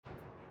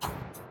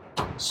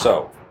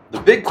So, the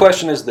big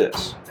question is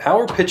this: how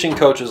are pitching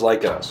coaches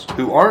like us,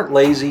 who aren't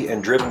lazy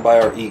and driven by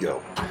our ego,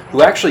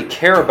 who actually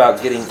care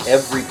about getting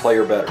every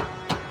player better,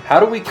 how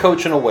do we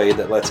coach in a way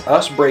that lets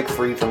us break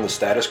free from the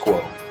status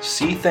quo,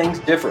 see things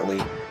differently,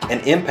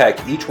 and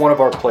impact each one of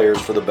our players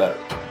for the better,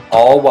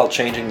 all while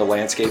changing the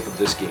landscape of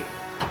this game?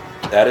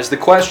 That is the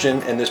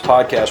question, and this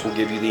podcast will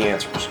give you the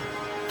answers.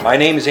 My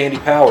name is Andy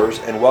Powers,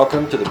 and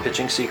welcome to the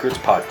Pitching Secrets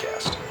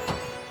Podcast.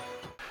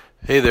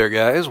 Hey there,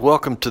 guys.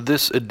 Welcome to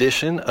this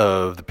edition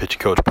of the Pitching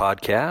Coach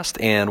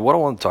Podcast. And what I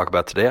want to talk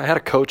about today, I had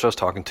a coach I was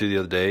talking to the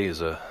other day.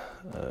 He's a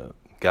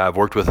guy I've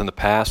worked with in the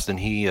past, and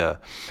he's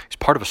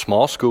part of a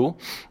small school.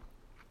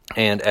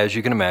 And as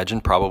you can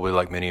imagine, probably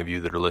like many of you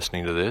that are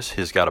listening to this,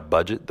 he's got a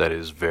budget that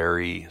is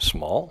very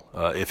small,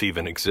 if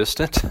even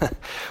existent.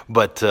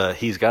 But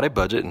he's got a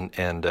budget,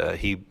 and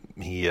he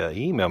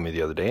emailed me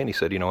the other day, and he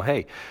said,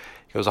 hey,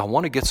 he goes, I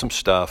want to get some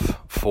stuff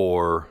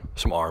for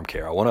some arm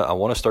care. I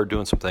want to start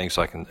doing some things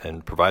so I can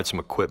and provide some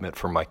equipment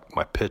for my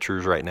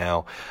pitchers right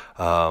now.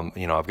 I've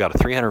got a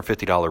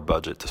 $350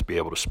 budget to be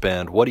able to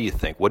spend. What do you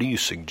think? What do you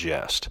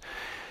suggest?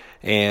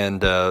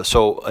 And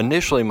so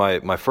initially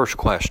my first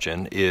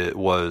question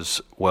was,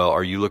 well,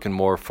 are you looking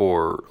more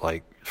for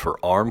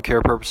arm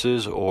care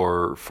purposes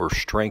or for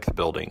strength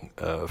building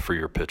for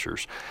your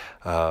pitchers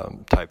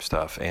type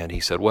stuff? And he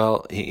said,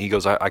 well, he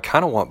goes, I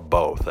kind of want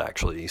both,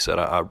 actually. He said,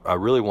 I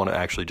really want to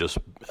actually just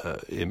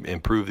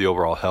improve the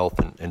overall health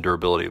and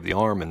durability of the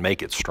arm and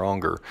make it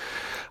stronger,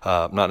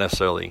 not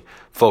necessarily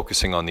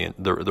focusing on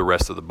the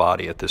rest of the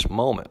body at this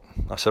moment.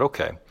 I said,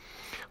 okay,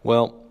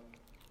 well,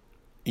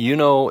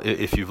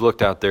 if you've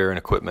looked out there in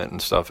equipment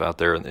and stuff out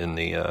there in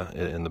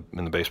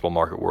the baseball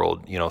market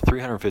world,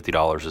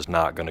 $350 is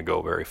not going to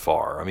go very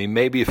far. I mean,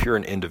 maybe if you're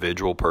an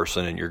individual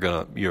person and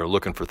you're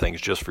looking for things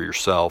just for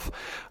yourself,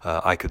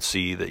 I could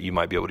see that you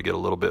might be able to get a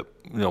little bit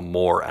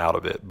more out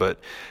of it. But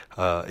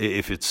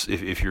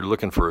if you're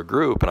looking for a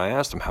group, and I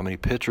asked him, how many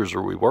pitchers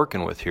are we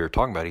working with here?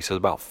 Talking about, he says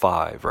about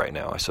 5 right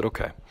now. I said,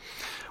 okay,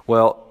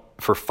 well,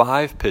 for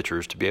 5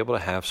 pitchers to be able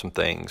to have some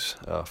things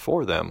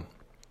for them,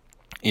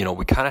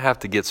 we kind of have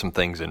to get some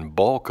things in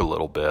bulk a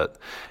little bit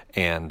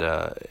and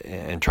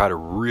try to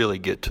really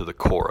get to the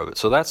core of it.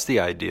 So that's the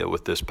idea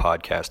with this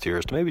podcast here,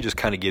 is to maybe just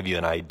kind of give you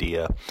an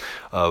idea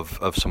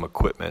of some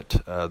equipment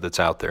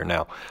that's out there.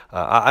 Now,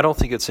 I don't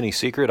think it's any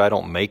secret. I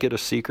don't make it a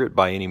secret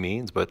by any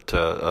means, but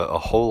a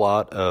whole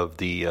lot of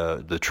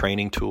the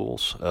training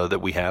tools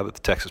that we have at the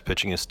Texas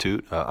Pitching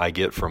Institute, I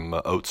get from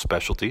Oates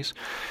Specialties,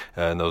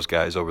 and those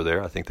guys over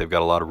there. I think they've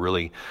got a lot of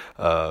really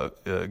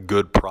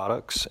good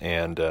products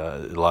and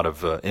a lot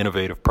of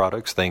innovative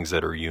products, things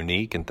that are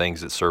unique and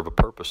things that serve a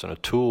purpose,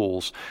 and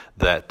tools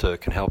that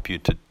can help you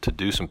to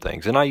do some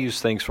things. And I use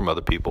things from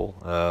other people,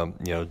 Alan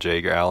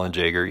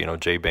Jaeger,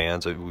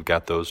 J-Bands, we've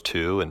got those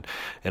too, and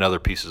other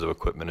pieces of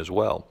equipment as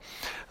well.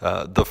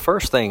 The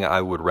first thing I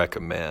would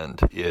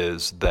recommend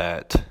is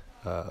that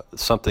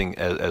something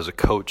as a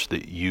coach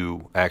that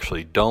you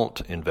actually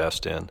don't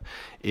invest in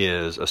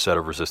is a set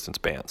of resistance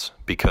bands,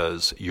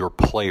 because your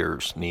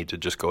players need to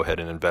just go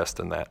ahead and invest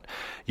in that.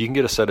 You can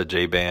get a set of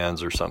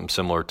J-Bands or something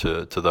similar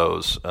to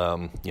those,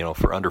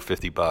 for under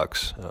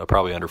 $50,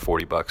 probably under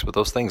 $40, but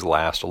those things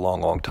last a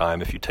long, long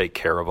time. If you take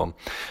care of them,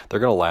 they're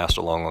going to last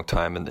a long, long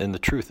time. And the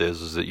truth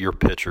is that your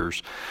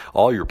pitchers,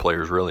 all your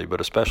players really, but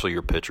especially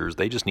your pitchers,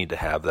 they just need to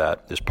have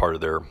that as part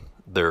of their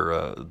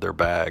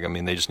bag. I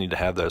mean, they just need to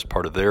have that as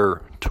part of their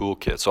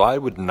toolkit. So I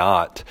would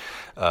not,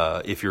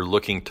 if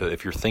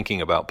you're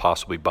thinking about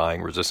possibly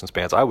buying resistance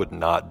bands, I would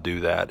not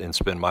do that and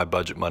spend my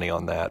budget money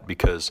on that,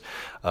 because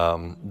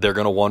they're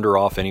going to wander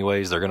off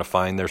anyways. They're going to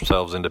find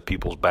themselves into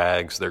people's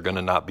bags. They're going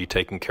to not be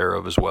taken care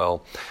of as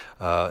well.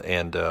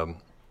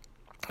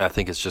 I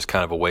think it's just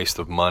kind of a waste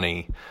of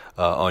money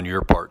on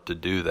your part to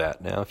do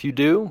that. Now, if you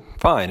do,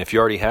 fine. If you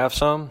already have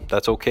some,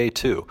 that's okay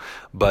too.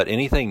 But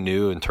anything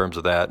new in terms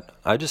of that,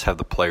 I just have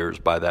the players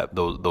buy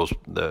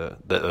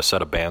a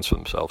set of bands for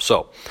themselves.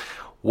 So,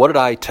 what did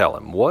I tell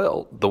him?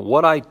 Well,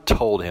 what I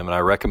told him and I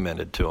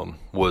recommended to him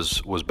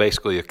was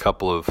basically a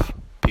couple of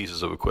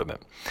pieces of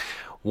equipment.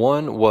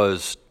 One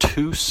was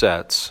 2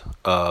 sets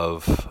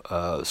of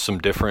some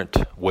different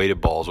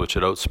weighted balls, which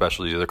at Oates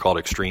Specialties, they're called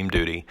Extreme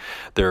Duty.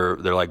 They're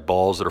like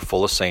balls that are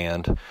full of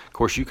sand. Of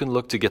course, you can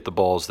look to get the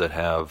balls that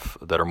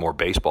are more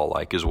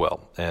baseball-like as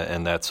well,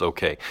 and that's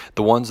okay.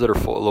 The ones that are a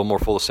little more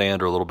full of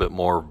sand are a little bit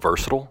more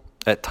versatile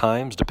at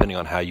times, depending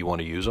on how you want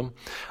to use them.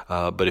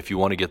 But if you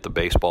want to get the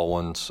baseball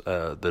ones,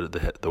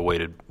 the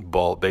weighted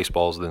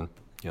baseballs, then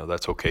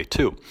that's okay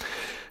too.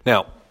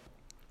 Now,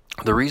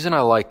 the reason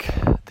I like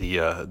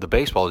the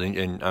baseballs,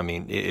 and I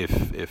mean,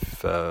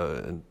 if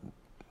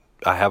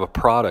I have a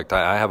product,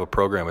 I have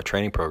a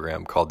training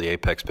program called the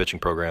Apex Pitching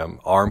Program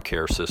Arm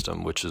Care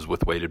System, which is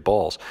with weighted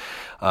balls.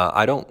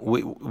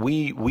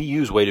 We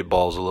use weighted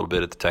balls a little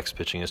bit at the Texas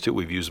Pitching Institute.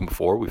 We've used them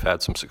before. We've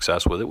had some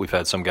success with it. We've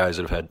had some guys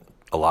that have had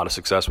a lot of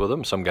success with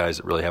them. Some guys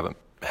that really haven't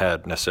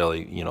had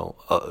necessarily,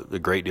 a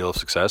great deal of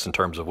success in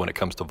terms of when it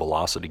comes to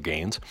velocity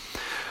gains.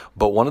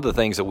 But one of the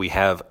things that we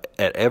have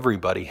at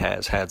everybody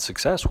has had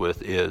success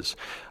with is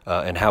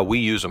and how we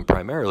use them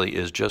primarily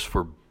is just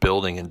for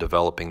building and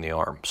developing the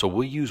arm. So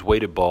we use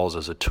weighted balls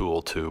as a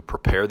tool to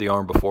prepare the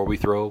arm before we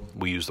throw.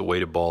 We use the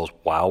weighted balls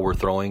while we're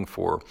throwing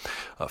for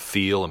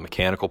feel and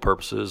mechanical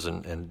purposes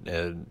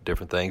and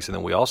different things. And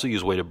then we also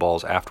use weighted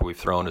balls after we've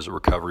thrown as a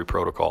recovery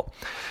protocol.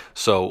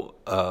 So,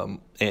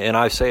 and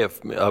I say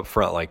up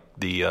front, like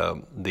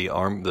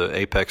the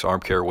Apex Arm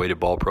Care weighted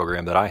ball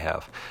program that I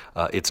have,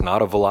 it's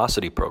not a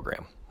velocity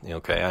program.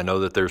 Okay, I know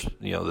that there's,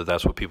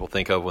 that's what people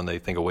think of when they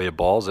think of weighted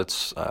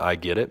balls. I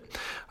get it.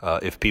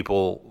 If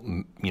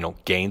people,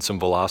 gain some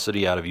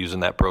velocity out of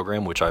using that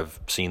program, which I've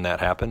seen that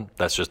happen,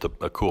 that's just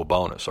a cool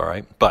bonus, all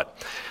right? But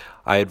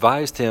I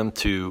advised him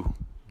to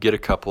get a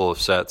couple of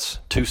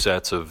two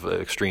sets of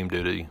extreme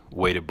duty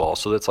weighted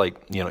balls. So that's like,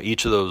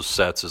 each of those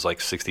sets is like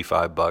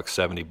 $65,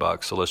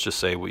 $70. So let's just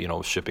say,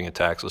 shipping and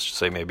tax, let's just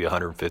say maybe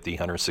 $150,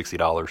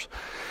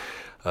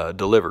 $160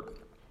 delivered.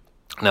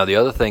 Now, the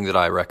other thing that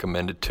I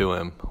recommended to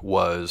him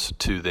was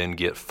to then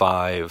get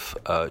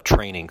 5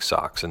 training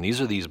socks. And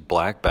these are these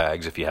black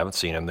bags. If you haven't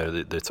seen them,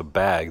 it's a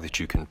bag that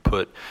you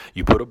put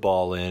a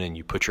ball in and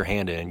you put your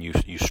hand in.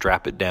 You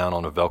strap it down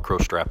on a Velcro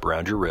strap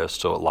around your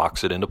wrist so it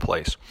locks it into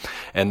place.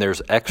 And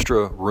there's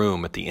extra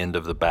room at the end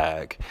of the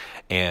bag.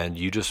 And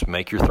you just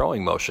make your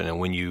throwing motion. And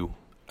when you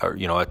are,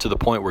 to the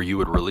point where you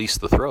would release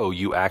the throw,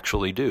 you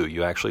actually do.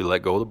 You actually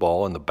let go of the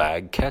ball and the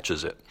bag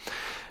catches it.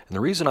 And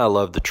the reason I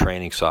love the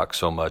training sock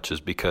so much is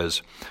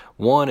because,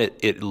 one,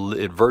 it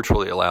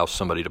virtually allows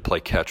somebody to play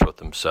catch with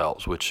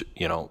themselves, which,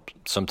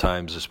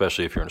 sometimes,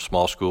 especially if you're in a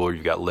small school or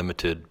you've got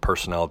limited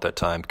personnel at that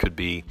time, could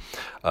be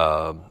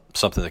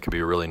something that could be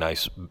a really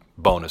nice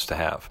bonus to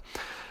have.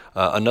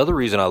 Another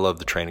reason I love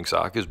the training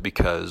sock is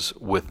because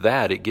with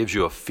that, it gives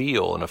you a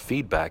feel and a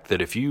feedback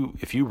that if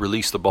you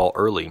release the ball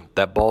early,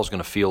 that ball is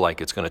going to feel like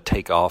it's going to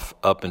take off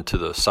up into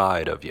the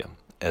side of you.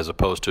 As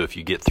opposed to if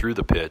you get through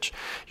the pitch,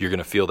 you're going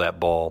to feel that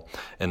ball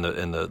and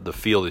the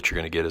feel that you're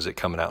going to get as it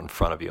coming out in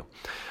front of you.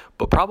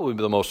 But probably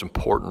the most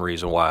important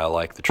reason why I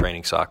like the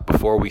training sock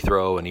before we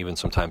throw and even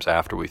sometimes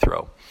after we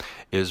throw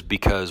is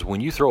because when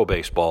you throw a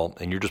baseball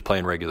and you're just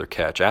playing regular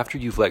catch, after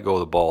you've let go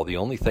of the ball, the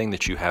only thing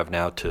that you have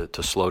now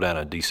to slow down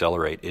and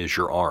decelerate is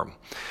your arm.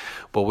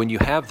 But when you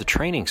have the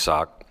training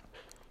sock,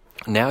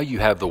 now you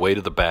have the weight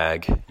of the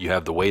bag, you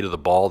have the weight of the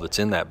ball that's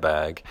in that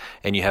bag,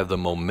 and you have the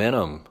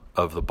momentum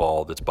of the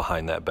ball that's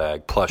behind that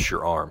bag plus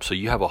your arm. So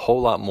you have a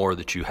whole lot more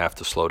that you have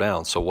to slow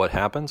down. So what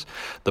happens?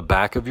 The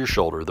back of your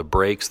shoulder, the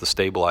brakes, the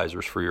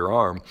stabilizers for your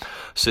arm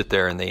sit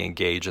there and they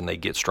engage and they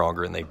get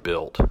stronger and they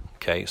build.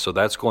 Okay, so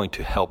that's going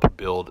to help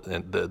build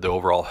the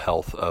overall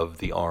health of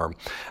the arm.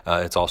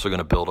 It's also going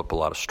to build up a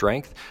lot of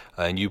strength,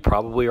 and you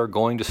probably are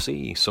going to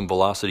see some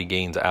velocity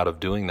gains out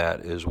of doing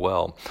that as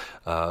well.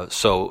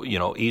 So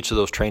each of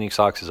those training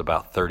socks is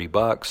about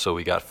 $30. So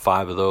we got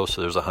 5 of those,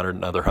 so there's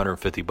another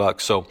 $150.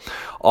 So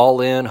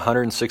all in,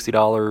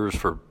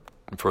 $160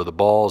 for the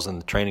balls and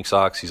the training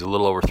socks. He's a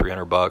little over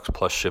 $300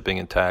 plus shipping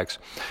and tax.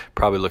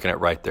 Probably looking at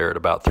right there at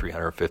about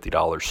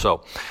 $350.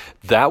 So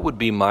that would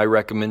be my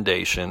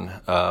recommendation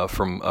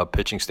from a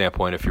pitching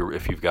standpoint. If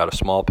you've got a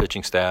small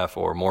pitching staff,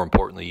 or more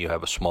importantly, you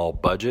have a small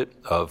budget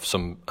of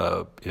some.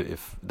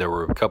 If there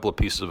were a couple of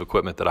pieces of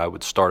equipment that I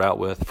would start out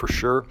with for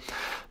sure,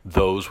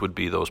 those would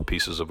be those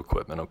pieces of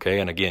equipment. Okay,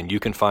 and again, you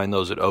can find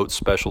those at Oates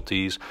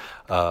Specialties,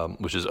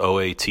 which is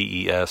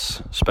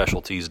OATES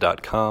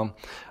Specialties.com.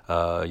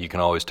 You can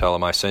always tell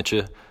them I sent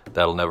you.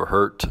 That'll never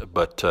hurt.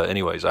 But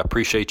anyways, I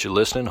appreciate you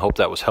listening. Hope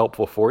that was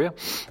helpful for you.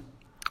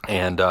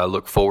 And I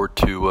look forward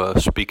to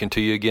speaking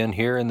to you again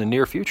here in the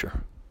near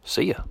future.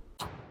 See ya.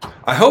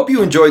 I hope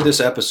you enjoyed this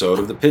episode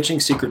of the Pitching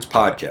Secrets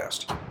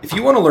Podcast. If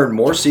you want to learn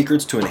more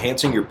secrets to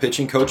enhancing your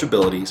pitching coach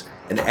abilities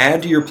and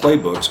add to your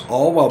playbooks,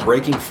 all while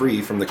breaking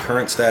free from the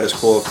current status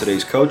quo of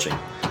today's coaching,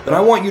 then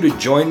I want you to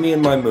join me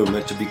in my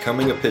movement to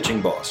becoming a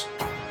pitching boss.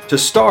 To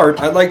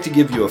start, I'd like to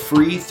give you a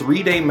free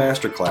 3-day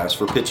masterclass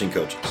for pitching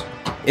coaches.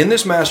 In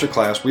this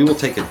masterclass, we will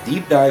take a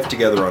deep dive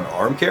together on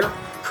arm care,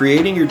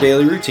 creating your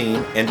daily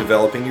routine, and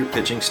developing your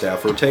pitching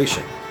staff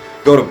rotation.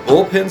 Go to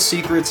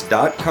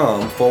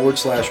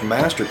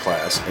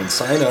bullpensecrets.com/masterclass and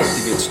sign up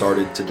to get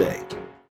started today.